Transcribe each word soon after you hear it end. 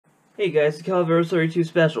Hey guys, it's Clovertac 32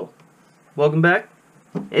 Special. Welcome back.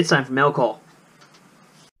 It's time for mail call.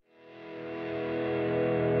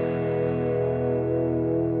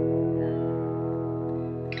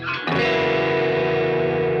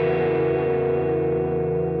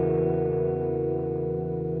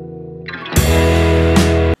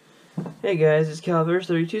 Hey guys, it's Clovertac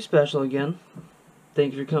 32 Special again.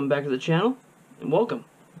 Thank you for coming back to the channel, and welcome.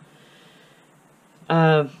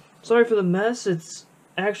 Sorry for the mess. It's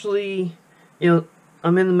actually,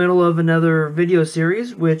 I'm in the middle of another video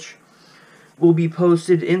series, which will be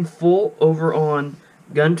posted in full over on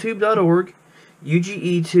GunTube.org,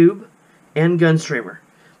 UGETube, and Gunstreamer.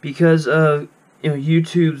 Because of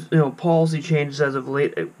YouTube's policy changes as of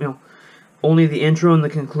late, only the intro and the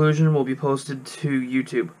conclusion will be posted to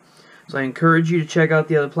YouTube. So I encourage you to check out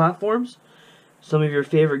the other platforms. Some of your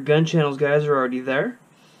favorite gun channels guys are already there.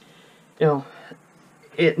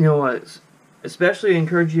 Especially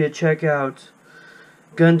encourage you to check out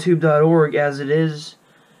GunTube.org, as it is,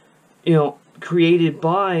 created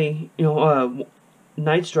by,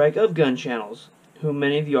 Night Strike of Gun Channels, who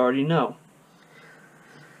many of you already know.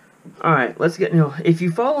 Alright, let's get, if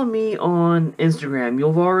you follow me on Instagram,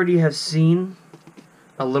 you'll already have seen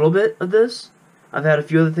a little bit of this. I've had a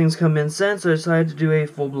few other things come in since, so I decided to do a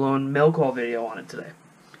full-blown mail call video on it today.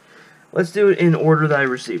 Let's do it in order that I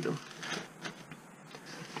received them.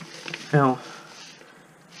 Now,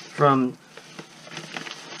 from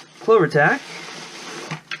Clovertac,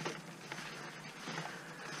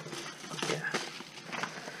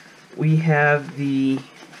 we have the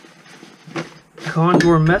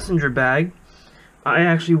Condor Messenger bag. I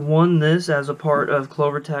actually won this as a part of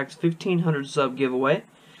Clovertac's 1500 sub giveaway.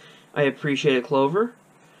 I appreciate it, Clover.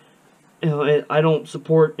 I don't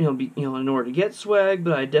support, in order to get swag,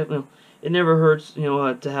 but I definitely, it never hurts,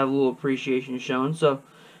 to have a little appreciation shown. So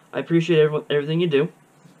I appreciate everything you do.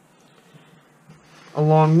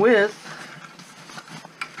 Along with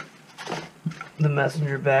the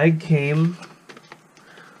messenger bag came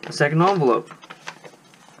a second envelope.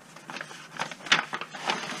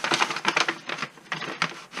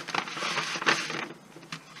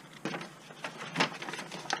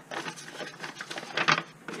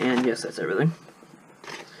 And yes, that's everything.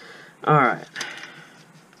 Alright.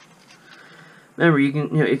 Remember, you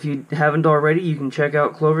can, if you haven't already, you can check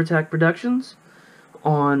out Clovertac Productions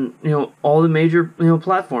on, all the major,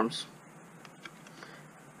 platforms.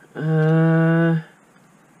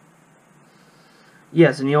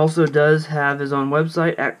 Yes, and he also does have his own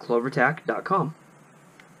website at clovertac.com.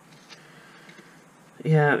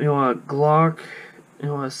 Yeah, a Glock,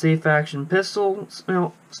 a Safe Action pistol,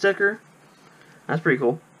 sticker. That's pretty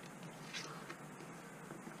cool.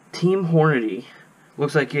 Team Hornady.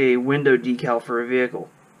 Looks like a window decal for a vehicle.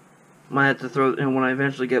 Might have to throw, when I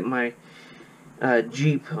eventually get my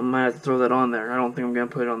Jeep, I might have to throw that on there. I don't think I'm going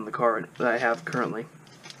to put it on the car that I have currently.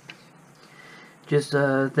 Just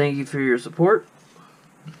thank you for your support.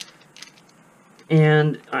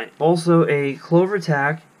 And also a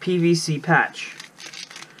Clovertac PVC patch.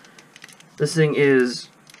 This thing is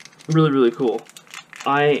really, really cool.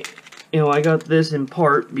 I got this in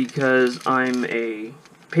part because I'm a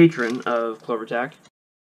patron of Clovertac.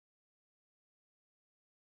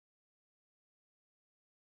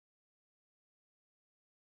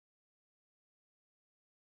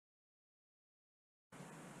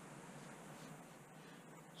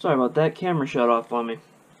 Sorry about that, camera shut off on me.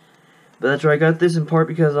 But that's right, I got this in part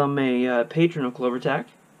because I'm a patron of Clovertac.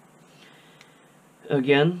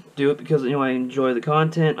 Again, do it because I enjoy the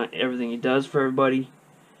content, everything he does for everybody.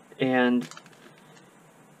 And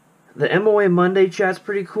the MOA Monday chat's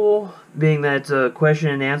pretty cool, being that it's a question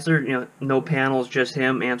and answer, no panels, just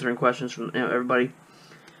him answering questions from everybody.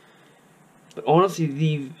 But honestly,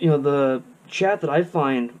 the chat that I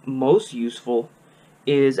find most useful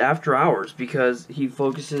is After Hours, because he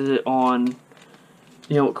focuses it on,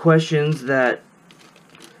 questions that,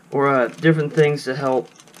 or different things to help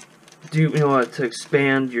do, to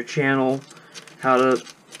expand your channel, how to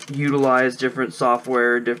utilize different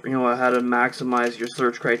software, how to maximize your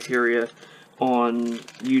search criteria on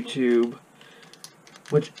YouTube.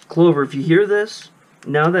 Which, Clover, if you hear this,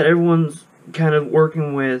 now that everyone's kind of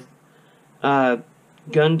working with GunTube,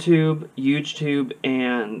 UGETube,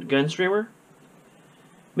 and Gunstreamer,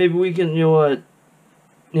 maybe we can,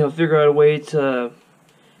 figure out a way to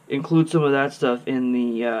include some of that stuff in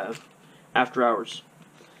the After Hours.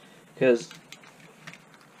 Because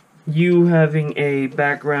you having a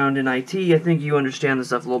background in IT, I think you understand this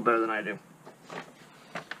stuff a little better than I do.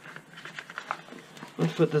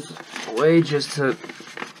 Let's put this away just to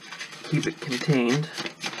keep it contained.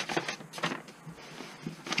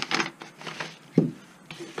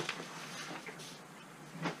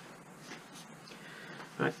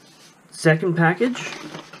 second package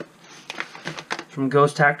from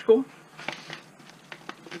Ghost Tactical.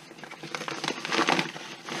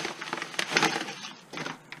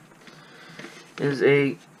 Is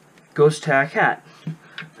a Ghost Tac hat.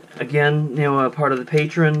 Again, you know, a part of the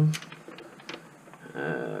patron.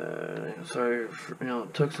 Sorry, you know,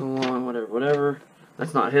 it took so long, whatever.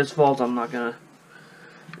 That's not his fault. I'm not gonna,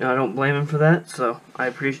 you know, I don't blame him for that. So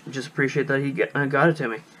I just appreciate that he got it to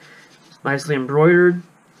me. It's nicely embroidered.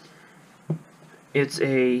 It's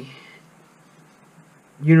a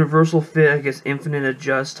universal fit, I guess, infinite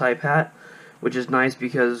adjust type hat, which is nice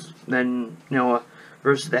because then, you know,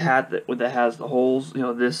 versus the hat that has the holes, you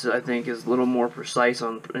know, this I think is a little more precise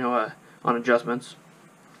on, you know, on adjustments.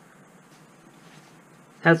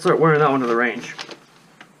 Had to start wearing that one to the range.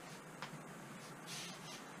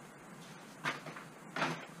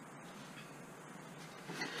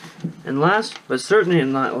 And last, but certainly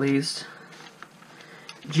not least,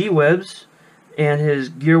 G-Webs and his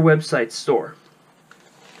gear website store.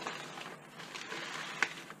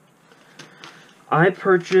 I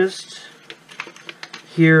purchased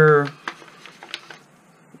here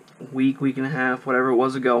week and a half, whatever it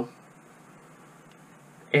was ago,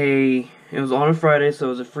 it was on a Friday, so it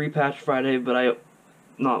was a free patch Friday, but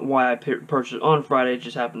not why I purchased it on Friday, it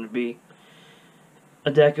just happened to be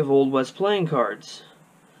a deck of Old West playing cards.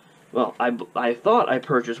 Well, I thought I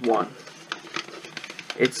purchased one.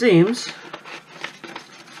 It seems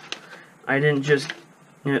I didn't just,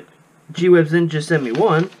 you know, G-Webs didn't just send me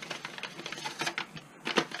one.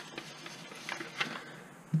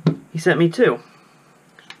 He sent me two.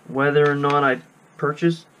 Whether or not I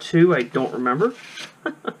purchased two, I don't remember.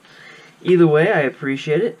 Either way, I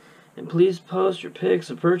appreciate it. And please post your pics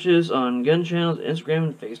of purchase on Gun Channel's Instagram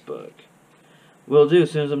and Facebook. Will do.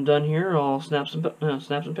 As soon as I'm done here, I'll snap some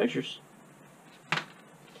pictures.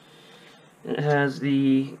 It has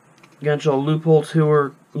the Gun Channel Loophole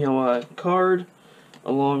Tour, you know, card,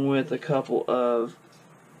 along with a couple of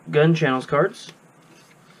Gun Channel's cards.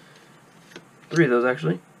 3 of those,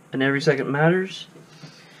 actually. And Every Second Matters.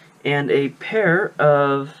 And a pair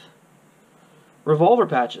of revolver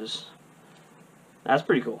patches. That's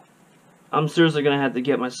pretty cool. I'm seriously going to have to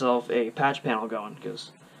get myself a patch panel going,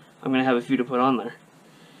 because I'm going to have a few to put on there.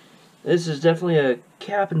 This is definitely a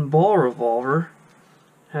cap and ball revolver.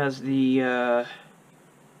 Has the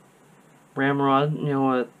ramrod, you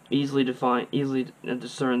know, easily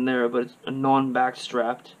discerned there, but it's a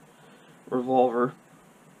non-backstrapped revolver.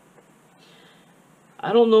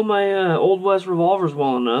 I don't know my Old West revolvers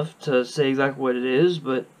well enough to say exactly what it is,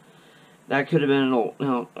 but that could have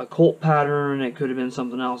been a Colt pattern. It could have been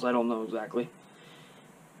something else. I don't know exactly.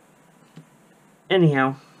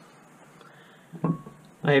 Anyhow,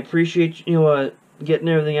 I appreciate getting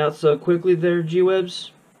everything out so quickly there,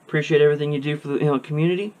 G-Webs. Appreciate everything you do for the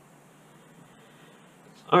community.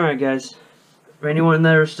 All right, guys. For anyone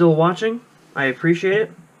that are still watching, I appreciate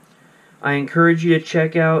it. I encourage you to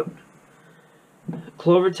check out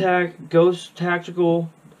Clovertac, Ghost Tactical,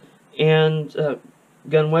 and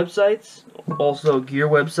gun websites, also gear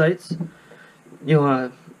websites.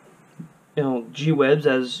 G-Webs,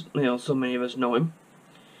 as so many of us know him.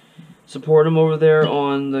 Support him over there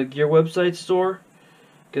on the gear website store,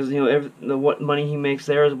 because what money he makes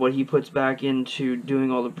there is what he puts back into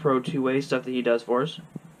doing all the pro two-way stuff that he does for us.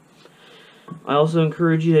 I also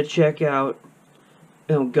encourage you to check out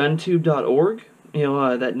guntube.org,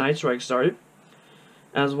 that Night Strike started,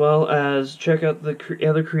 as well as check out the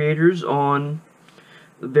other creators on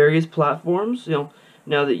the various platforms. Now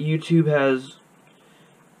that YouTube has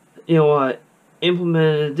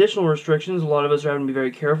implemented additional restrictions, a lot of us are having to be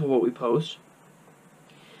very careful what we post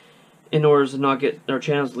in order to not get our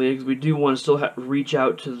channels deleted, because we do want to still reach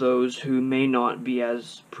out to those who may not be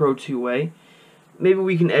as pro two-way. Maybe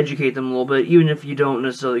we can educate them a little bit, even if you don't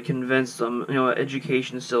necessarily convince them.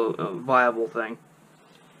 Education is still a viable thing.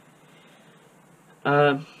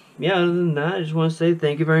 Yeah, other than that, I just want to say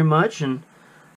thank you very much, and